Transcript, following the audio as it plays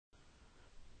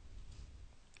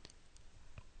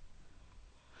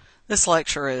This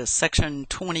lecture is Section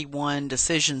 21,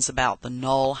 Decisions about the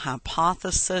Null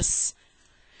Hypothesis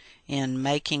in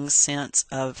Making Sense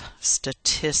of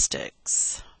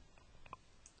Statistics.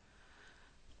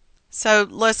 So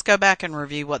let's go back and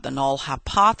review what the Null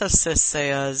Hypothesis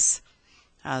says.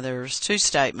 There's two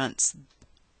statements.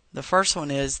 The first one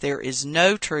is there is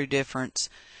no true difference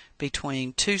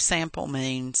between two sample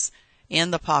means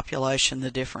in the population.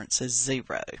 The difference is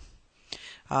 0.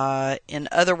 In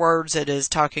other words, it is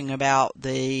talking about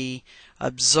the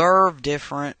observed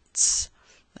difference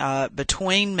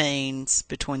between means,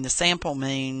 between the sample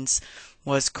means,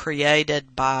 was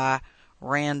created by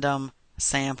random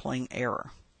sampling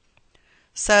error.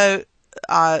 So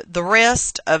the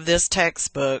rest of this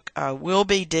textbook will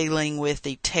be dealing with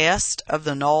the test of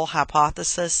the null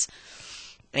hypothesis,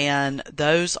 and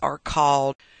those are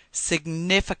called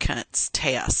significance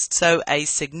tests. So a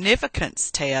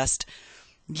significance test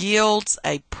yields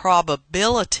a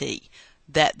probability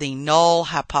that the null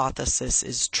hypothesis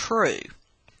is true.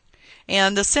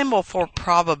 And the symbol for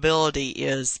probability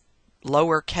is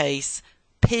lowercase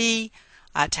p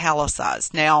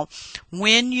italicized. Now,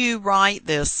 when you write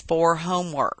this for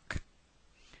homework,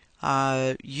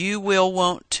 you will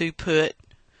want to put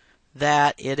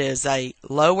that it is a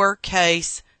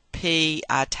lowercase p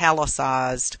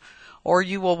italicized, or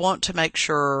you will want to make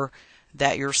sure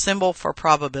that your symbol for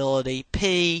probability,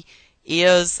 P,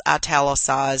 is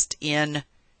italicized in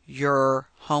your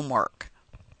homework.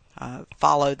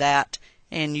 Follow that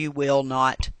and you will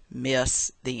not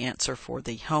miss the answer for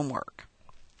the homework.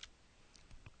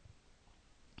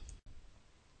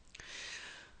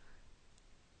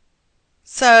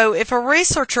 So if a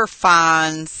researcher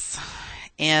finds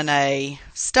in a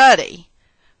study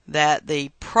that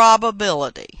the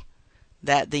probability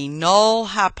that the null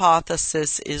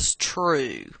hypothesis is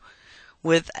true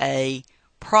with a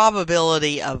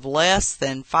probability of less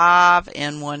than 5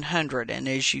 in 100. And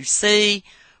as you see,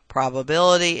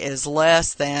 probability is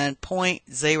less than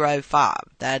 0.05.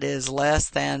 That is less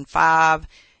than 5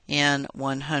 in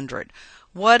 100.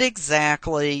 What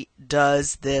exactly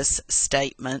does this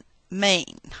statement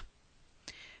mean?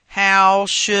 How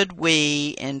should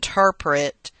we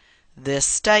interpret this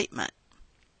statement?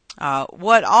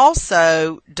 What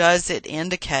also does it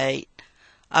indicate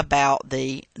about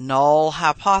the null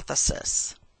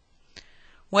hypothesis?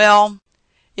 Well,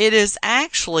 it is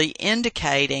actually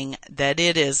indicating that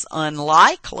it is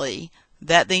unlikely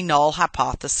that the null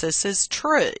hypothesis is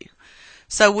true.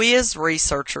 So we as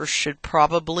researchers should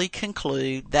probably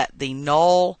conclude that the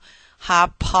null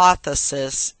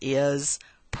hypothesis is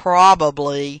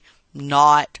probably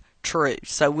not true.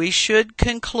 So we should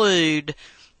conclude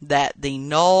that the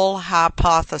null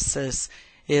hypothesis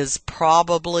is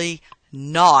probably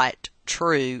not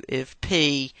true if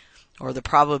P, or the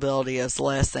probability, is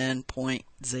less than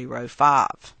 0.05.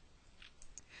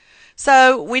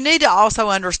 So we need to also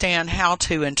understand how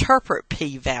to interpret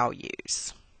P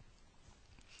values.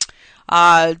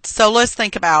 So let's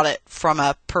think about it from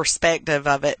a perspective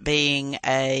of it being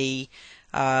a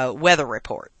weather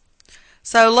report.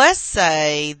 So let's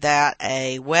say that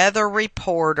a weather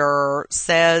reporter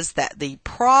says that the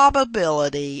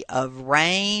probability of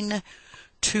rain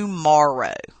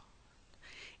tomorrow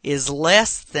is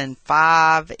less than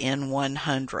 5 in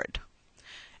 100.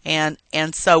 And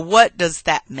so what does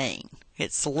that mean?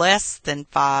 It's less than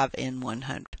 5 in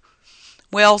 100.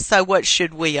 Well, so what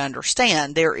should we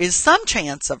understand? There is some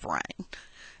chance of rain.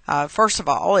 First of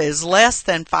all, is less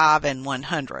than 5 in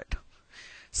 100.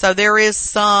 So there is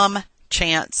some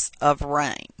chance of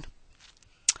rain.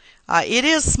 It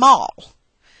is small,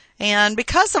 and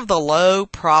because of the low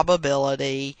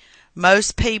probability,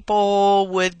 most people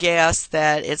would guess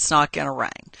that it's not going to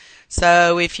rain.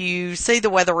 So if you see the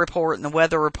weather report and the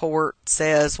weather report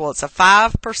says, well, it's a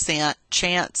 5%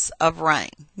 chance of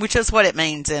rain, which is what it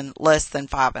means in less than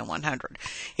 5 in 100.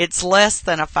 It's less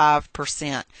than a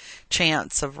 5%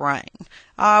 chance of rain.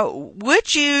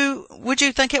 Would you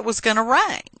think it was going to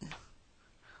rain?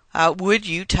 Would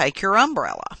you take your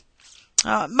umbrella?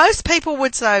 Most people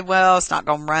would say, well, it's not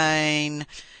going to rain.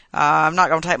 I'm not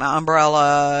going to take my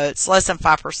umbrella. It's less than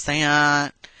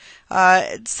 5%.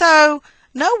 So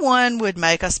no one would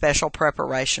make a special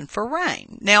preparation for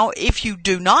rain. Now, if you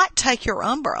do not take your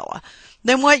umbrella,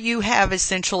 then what you have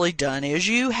essentially done is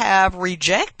you have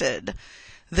rejected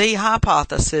the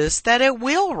hypothesis that it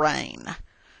will rain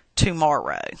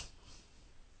tomorrow.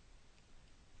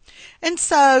 And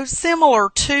so, similar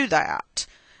to that,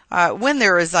 when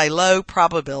there is a low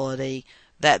probability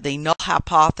that the null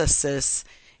hypothesis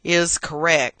is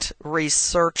correct,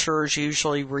 researchers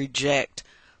usually reject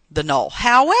the null.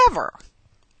 However,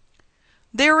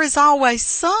 there is always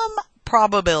some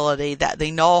probability that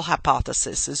the null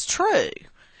hypothesis is true.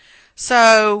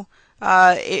 So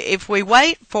if we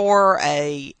wait for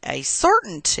a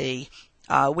certainty,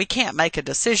 we can't make a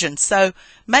decision. So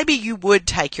maybe you would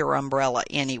take your umbrella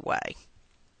anyway.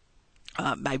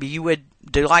 Maybe you would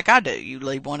do like I do. You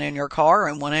leave one in your car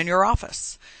and one in your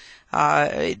office.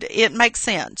 It makes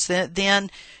sense. Then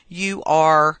you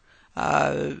are,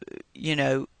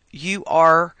 you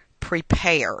are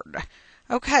prepared.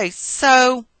 Okay,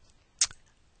 so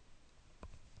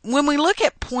when we look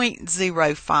at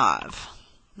 0.05,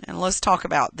 and let's talk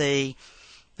about the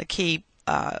key,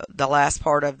 the last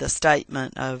part of the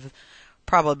statement of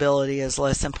probability is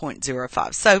less than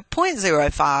 0.05. So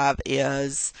 0.05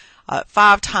 is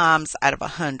 5 times out of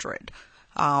 100.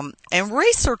 And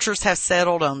researchers have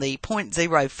settled on the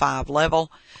 0.05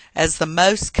 level as the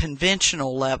most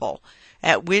conventional level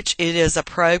at which it is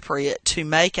appropriate to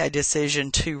make a decision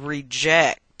to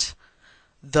reject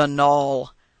the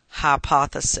null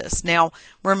hypothesis. Now,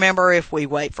 remember, if we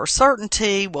wait for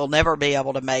certainty, we'll never be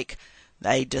able to make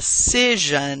a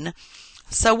decision.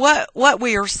 So what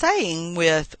we are saying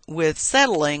with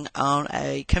settling on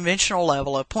a conventional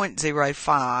level of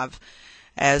 0.05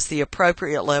 as the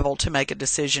appropriate level to make a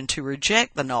decision to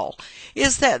reject the null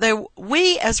is that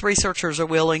we as researchers are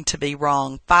willing to be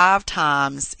wrong 5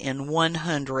 times in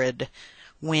 100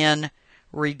 when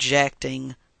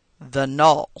rejecting the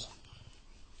null.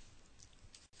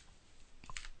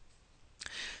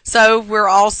 So we're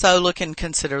also looking to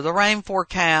consider the rain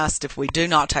forecast if we do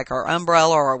not take our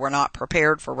umbrella or we're not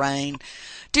prepared for rain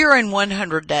during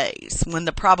 100 days. When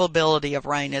the probability of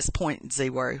rain is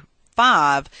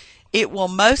 0.05, it will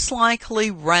most likely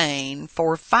rain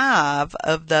for 5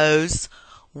 of those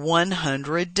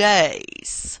 100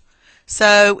 days.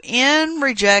 So in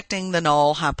rejecting the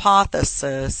null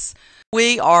hypothesis,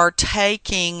 we are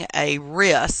taking a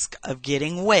risk of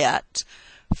getting wet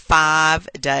 5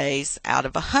 days out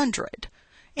of 100.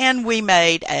 And we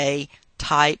made a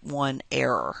type 1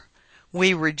 error.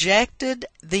 We rejected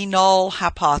the null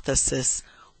hypothesis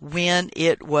when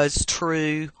it was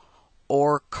true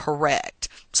or correct.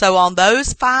 So on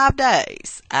those 5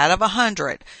 days out of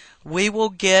 100, we will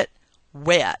get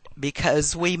wet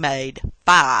because we made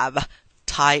 5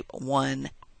 type 1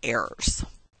 errors.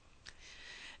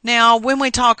 Now, when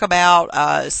we talk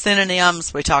about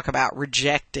synonyms, we talk about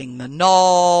rejecting the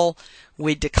null.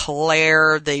 We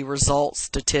declare the results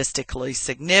statistically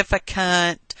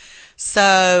significant.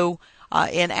 So,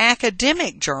 in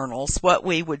academic journals, what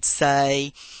we would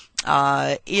say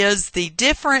is the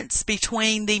difference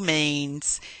between the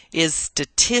means is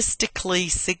statistically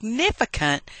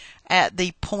significant at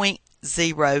the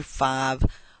 0.05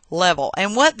 level.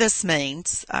 And what this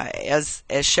means, as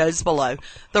shows below,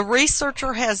 the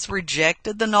researcher has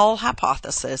rejected the null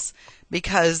hypothesis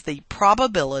because the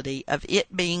probability of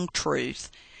it being truth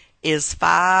is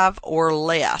 5 or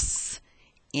less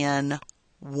in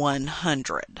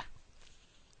 100.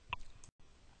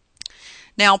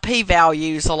 Now,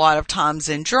 p-values a lot of times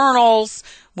in journals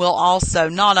will also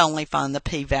not only find the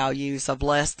p-values of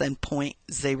less than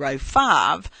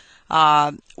 0.05,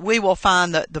 we will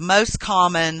find that the most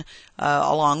common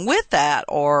along with that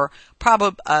or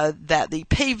that the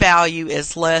p-value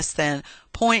is less than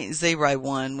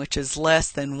 0.01, which is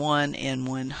less than 1 in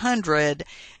 100,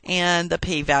 and the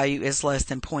p-value is less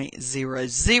than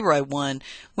 0.001,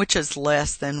 which is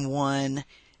less than 1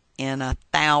 in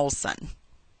 1,000.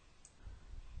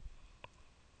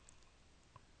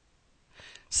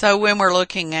 So when we're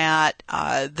looking at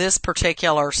this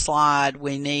particular slide,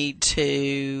 we need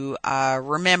to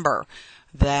remember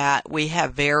that we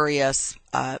have various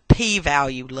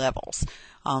p-value levels.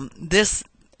 This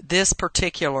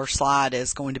particular slide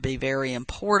is going to be very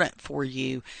important for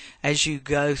you as you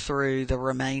go through the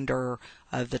remainder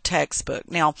of the textbook.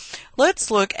 Now,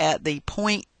 let's look at the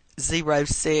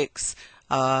 0.06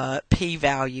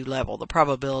 p-value level, the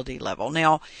probability level.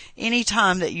 Now,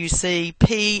 anytime that you see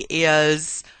p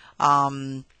is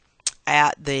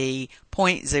at the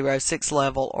 0.06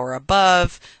 level or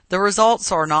above, the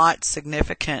results are not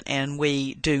significant, and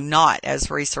we do not, as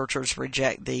researchers,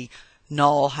 reject the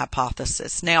null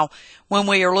hypothesis. Now, when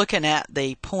we are looking at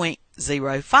the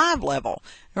 0.05 level,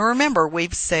 now remember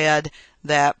we've said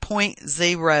that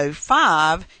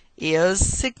 0.05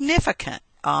 is significant.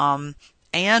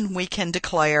 And we can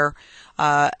declare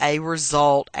a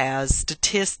result as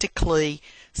statistically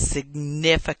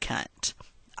significant.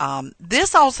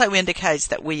 This also indicates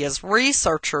that we as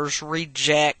researchers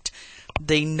reject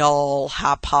the null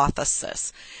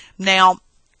hypothesis. Now,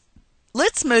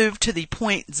 let's move to the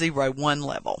 0.01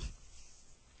 level.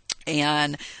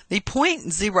 And the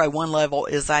 0.01 level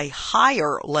is a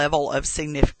higher level of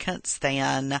significance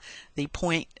than the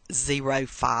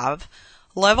 0.05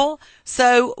 level.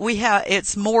 So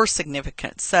it's more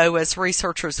significant. So as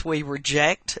researchers, we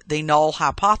reject the null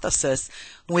hypothesis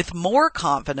with more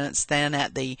confidence than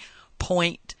at the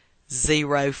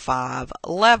 0.05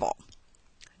 level.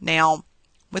 Now,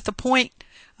 with the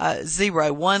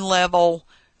 0.01 level,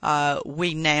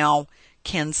 we now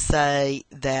can say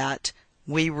that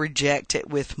we reject it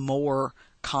with more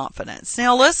confidence.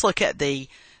 Now let's look at the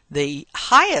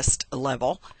highest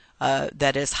level,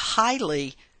 that is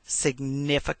highly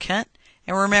significant.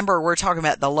 And remember, we're talking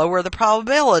about the lower the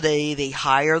probability, the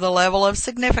higher the level of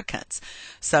significance.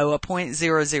 So a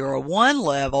 0.001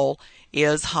 level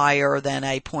is higher than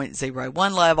a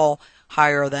 0.01 level,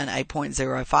 higher than a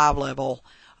 0.05 level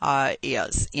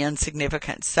is in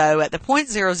significance. So at the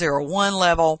 0.001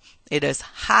 level, it is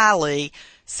highly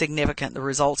significant. The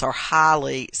results are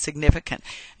highly significant.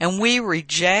 And we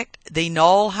reject the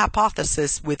null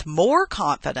hypothesis with more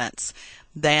confidence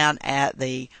than at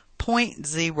the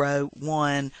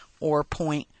 0.01 or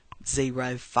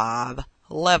 0.05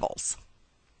 levels.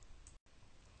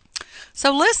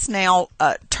 So let's now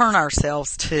turn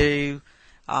ourselves to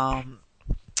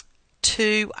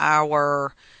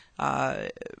our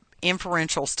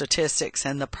inferential statistics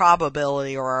and the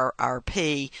probability, or our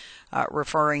P,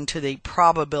 referring to the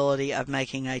probability of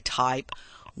making a type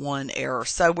 1 error.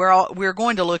 So we're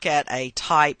going to look at a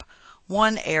type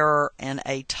 1 error and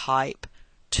a type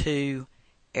 2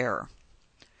 error.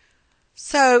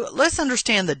 So let's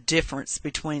understand the difference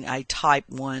between a type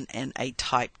 1 and a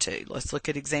type 2. Let's look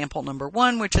at example number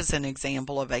 1, which is an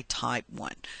example of a type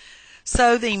 1.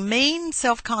 So the mean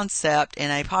self-concept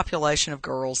in a population of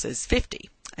girls is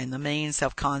 50, and the mean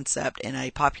self-concept in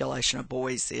a population of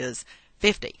boys is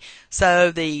 50.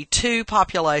 So the two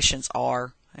populations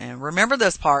are, and remember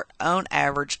this part, on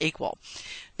average equal.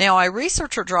 Now a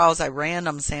researcher draws a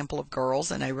random sample of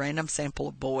girls and a random sample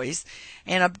of boys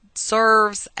and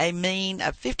observes a mean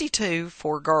of 52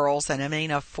 for girls and a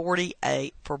mean of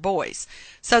 48 for boys.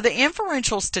 So the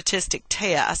inferential statistic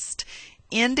test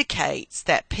indicates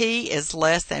that P is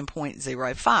less than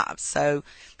 0.05. So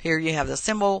here you have the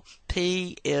symbol,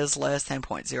 P is less than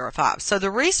 0.05. So the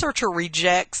researcher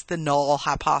rejects the null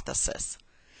hypothesis.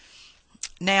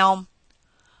 Now,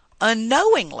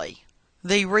 unknowingly,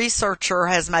 the researcher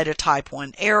has made a type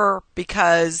 1 error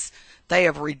because they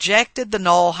have rejected the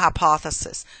null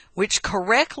hypothesis, which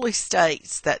correctly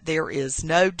states that there is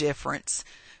no difference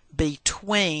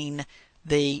between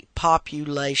the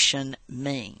population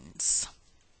means.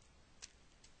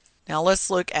 Now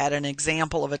let's look at an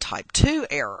example of a type 2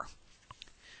 error.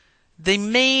 The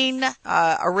mean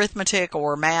arithmetic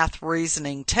or math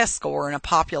reasoning test score in a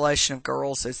population of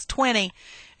girls is 20,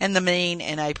 and the mean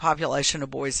in a population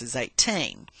of boys is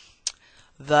 18.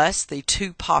 Thus, the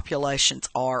two populations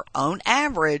are, on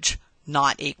average,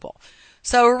 not equal.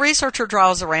 So a researcher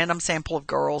draws a random sample of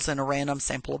girls and a random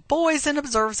sample of boys and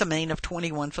observes a mean of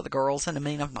 21 for the girls and a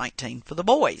mean of 19 for the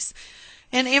boys.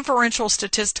 An inferential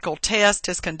statistical test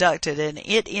is conducted and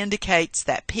it indicates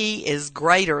that P is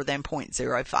greater than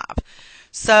 0.05.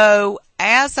 So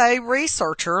as a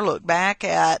researcher, look back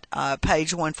at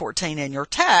page 114 in your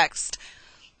text.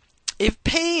 If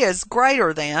P is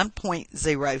greater than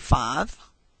 0.05,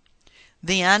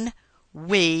 then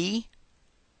we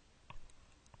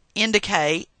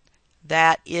indicate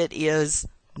that it is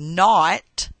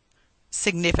not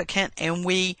significant and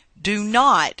we do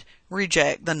not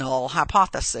reject the null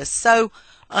hypothesis. So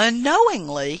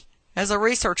unknowingly, as a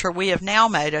researcher, we have now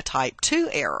made a type 2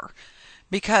 error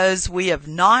because we have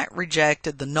not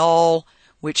rejected the null,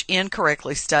 which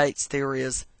incorrectly states there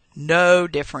is no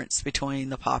difference between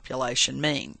the population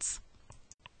means.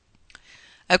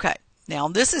 Okay, now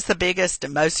this is the biggest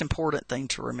and most important thing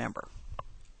to remember.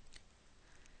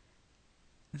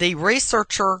 The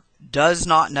researcher does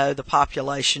not know the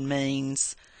population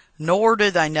means, nor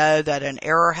do they know that an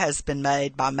error has been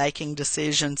made by making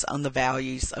decisions on the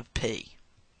values of P.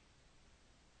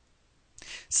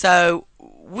 So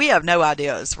we have no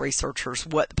idea as researchers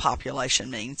what the population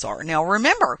means are. Now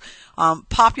remember,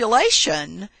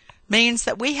 population means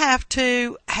that we have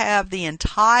to have the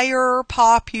entire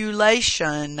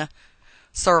population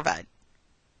surveyed.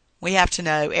 We have to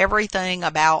know everything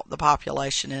about the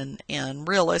population, and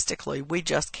realistically, we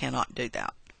just cannot do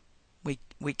that.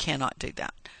 We cannot do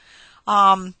that.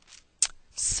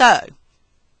 So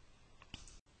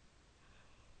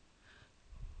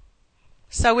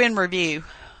in review,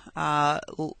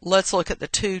 let's look at the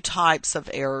two types of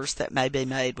errors that may be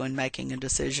made when making a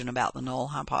decision about the null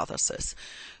hypothesis.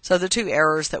 So the two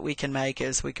errors that we can make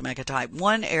is we can make a type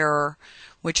 1 error,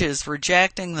 which is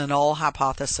rejecting the null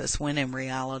hypothesis when in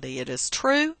reality it is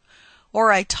true,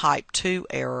 or a type 2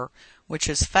 error, which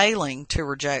is failing to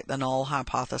reject the null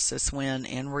hypothesis when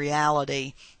in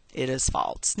reality it is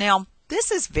false. Now,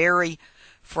 this is very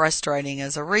frustrating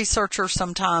as a researcher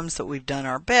sometimes, that we've done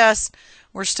our best.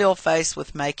 We're still faced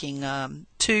with making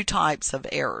two types of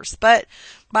errors. But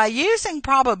by using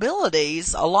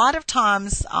probabilities, a lot of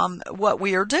times what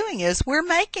we are doing is we're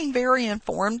making very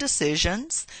informed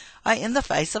decisions in the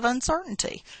face of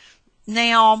uncertainty.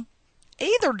 Now,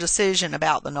 either decision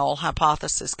about the null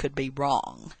hypothesis could be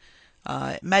wrong.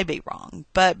 It may be wrong,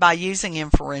 but by using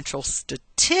inferential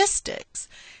statistics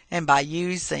and by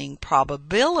using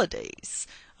probabilities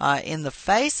in the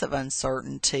face of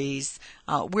uncertainties,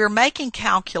 we're making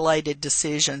calculated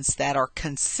decisions that are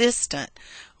consistent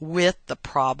with the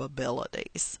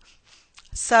probabilities.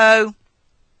 So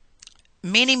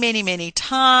many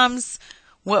times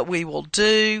what we will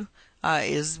do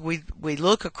is we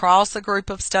look across a group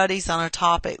of studies on a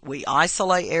topic, we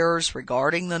isolate errors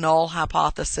regarding the null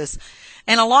hypothesis,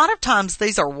 and a lot of times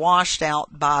these are washed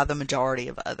out by the majority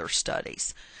of other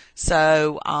studies.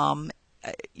 So,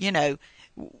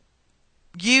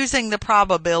 using the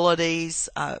probabilities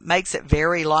makes it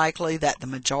very likely that the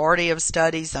majority of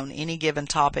studies on any given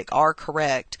topic are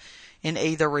correct in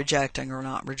either rejecting or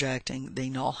not rejecting the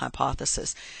null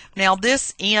hypothesis. Now,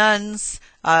 this ends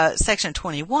section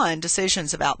 21,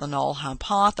 decisions about the null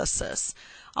hypothesis.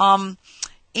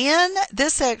 In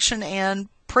this section and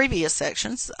previous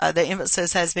sections, the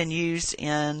emphasis has been used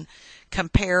in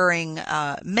comparing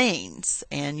means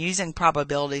and using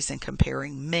probabilities and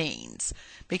comparing means,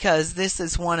 because this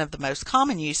is one of the most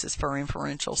common uses for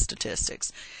inferential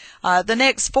statistics. The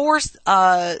next four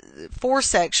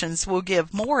sections will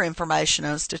give more information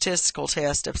on statistical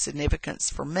tests of significance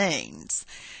for means,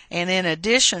 and in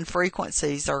addition,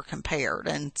 frequencies are compared.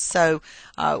 And so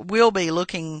we'll be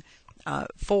looking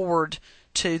forward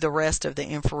to the rest of the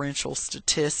inferential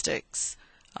statistics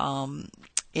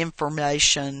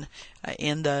information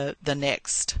in the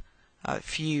next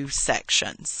few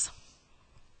sections.